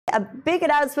a big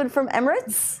announcement from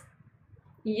Emirates.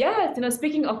 Yes,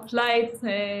 speaking of flights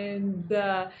and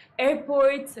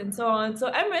airports and so on. So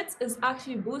Emirates is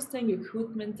actually boosting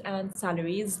recruitment and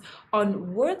salaries.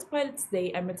 On World Pilots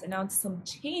Day, Emirates announced some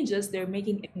changes they're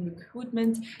making in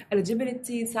recruitment,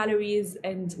 eligibility, salaries,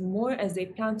 and more as they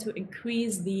plan to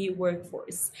increase the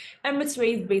workforce. Emirates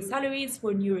raised base salaries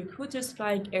for new recruiters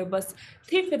flying Airbus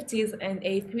 350s and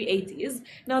A380s.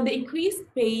 Now, the increased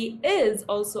pay is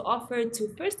also offered to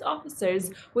first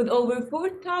officers with over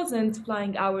 4,000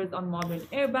 flying hours on modern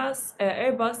Airbus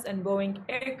and Boeing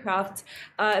aircraft.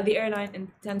 The airline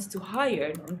intends to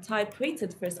hire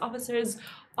non-type-rated first officers,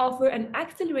 offer an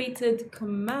accelerated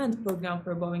command program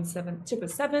for Boeing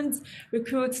 777s,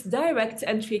 recruits direct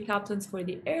entry captains for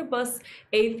the Airbus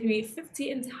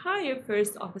A350, and hire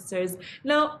first officers.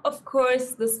 Now, of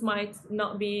course, this might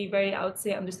not be very, I would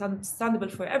say, understandable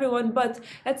for everyone, but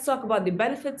let's talk about the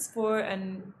benefits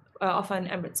of an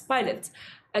Emirates pilot.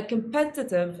 A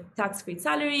competitive tax-free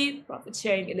salary,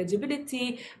 profit-sharing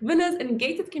eligibility, villas in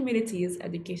gated communities,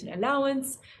 education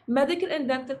allowance, medical and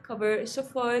dental cover,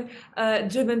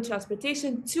 chauffeur-driven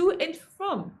transportation to and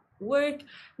from work,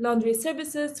 laundry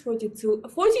services, 42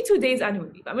 days annual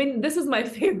leave. I mean, this is my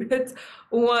favorite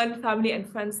one, family and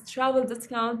friends travel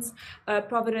discounts,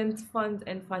 provident fund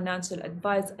and financial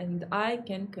advice, and I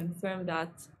can confirm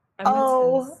that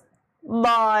Oh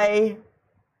my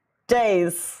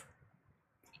days.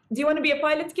 Do you want to be a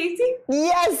pilot, Katie?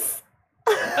 Yes.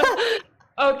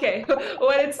 Okay.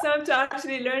 Well, it's time to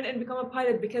actually learn and become a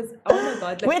pilot because, oh my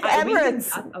God. With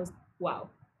Emirates. Wow.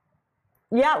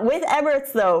 Yeah, with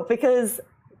Emirates though, because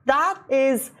that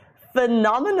is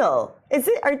phenomenal.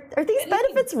 Are these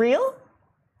benefits real?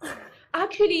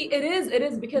 Actually, it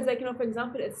is because, for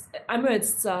example,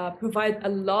 Emirates provide a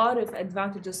lot of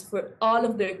advantages for all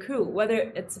of their crew,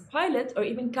 whether it's a pilot or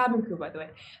even cabin crew, by the way.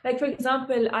 Like, for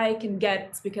example, I can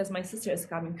get, because my sister is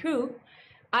cabin crew,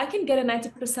 I can get a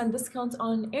 90% discount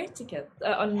on plane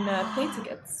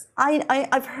tickets.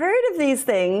 I've heard of these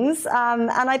things, and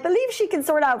I believe she can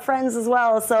sort out friends as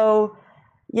well, so...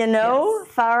 Yes.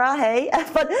 Farah, hey.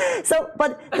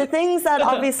 But the things that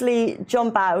obviously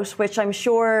jump out, which I'm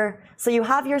sure, so you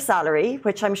have your salary,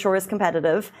 which I'm sure is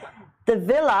competitive, the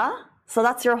villa, so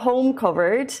that's your home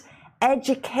covered,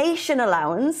 education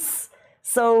allowance,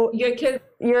 so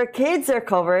your kids are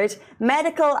covered,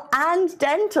 medical and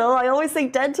dental. I always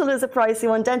think dental is a pricey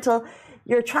one. Dental,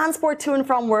 your transport to and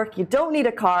from work, you don't need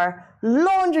a car,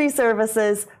 laundry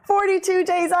services, 42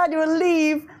 days annual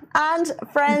leave, and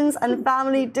friends and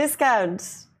family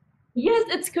discounts. Yes,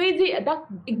 it's crazy.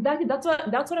 Exactly. That's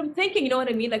what I'm thinking. You know what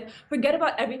I mean? Like, forget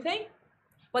about everything.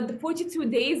 But the 42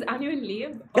 days annual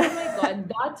leave, oh my God,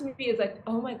 that to me is like,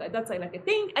 oh my God, that's like a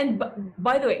thing. And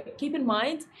by the way, keep in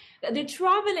mind that they're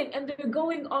traveling and they're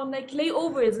going on like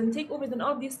layovers and takeovers and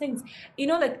all of these things.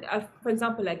 For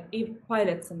example, like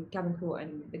pilots and cabin crew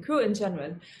and the crew in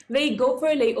general, they go for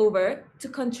a layover to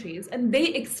countries and they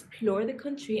explore the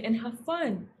country and have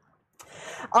fun.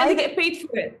 And they get paid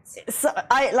for it. So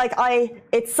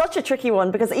it's such a tricky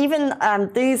one because even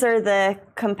these are the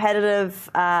competitive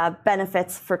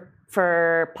benefits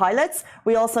for pilots.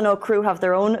 We also know crew have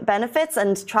their own benefits,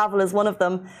 and travel is one of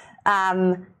them.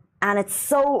 And it's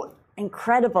so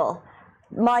incredible.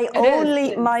 My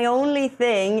only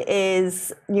thing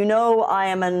is, I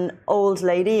am an old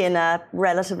lady in a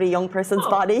relatively young person's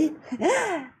body.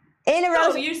 You're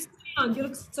young. You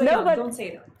look so young. Don't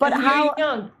say that.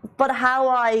 But how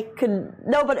I could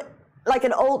like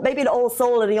maybe an old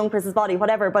soul in a young person's body,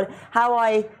 whatever. But how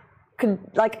I could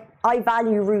I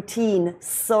value routine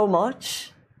so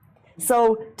much.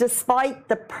 So despite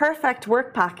the perfect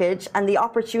work package and the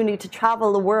opportunity to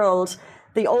travel the world,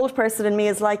 the old person in me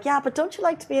is like, yeah, but don't you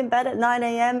like to be in bed at 9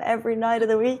 a.m. every night of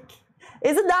the week?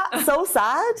 Isn't that so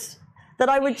sad? That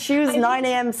I would choose 9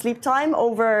 a.m. sleep time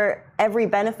over every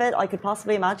benefit I could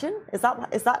possibly imagine? Is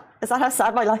that how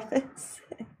sad my life is?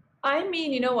 I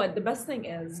mean, you know what? The best thing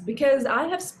is, because I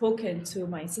have spoken to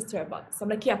my sister about this. I'm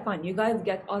like, yeah, fine, you guys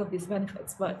get all of these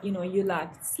benefits, but you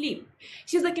lack sleep.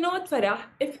 She's like, you know what, Farah?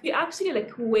 If you actually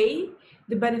weigh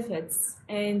the benefits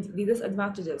and the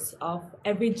disadvantages of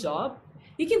every job,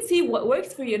 you can see what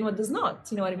works for you and what does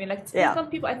not. You know what I mean? Some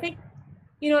people, I think,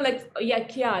 you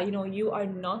are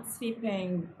not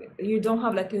sleeping, you don't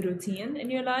have a routine in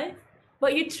your life,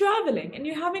 but you're traveling and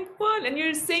you're having fun and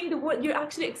you're seeing the world, you're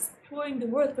actually exploring the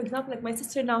world. For example, my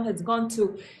sister now has gone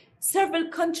to several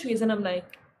countries and I'm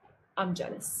like, I'm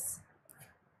jealous.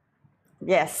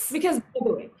 Yes. Because, by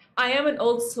the way, I am an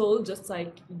old soul just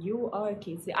like you are,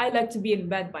 Casey. I like to be in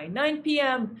bed by 9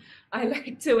 p.m. I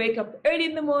like to wake up early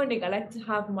in the morning. I like to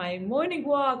have my morning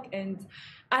walk and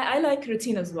I like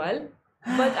routine as well,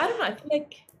 but I don't know. I feel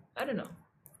like I don't know.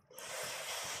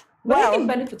 But I can Well,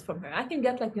 benefit from her. I can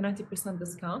get like the 90%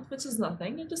 discount, which is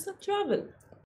nothing, and just like travel.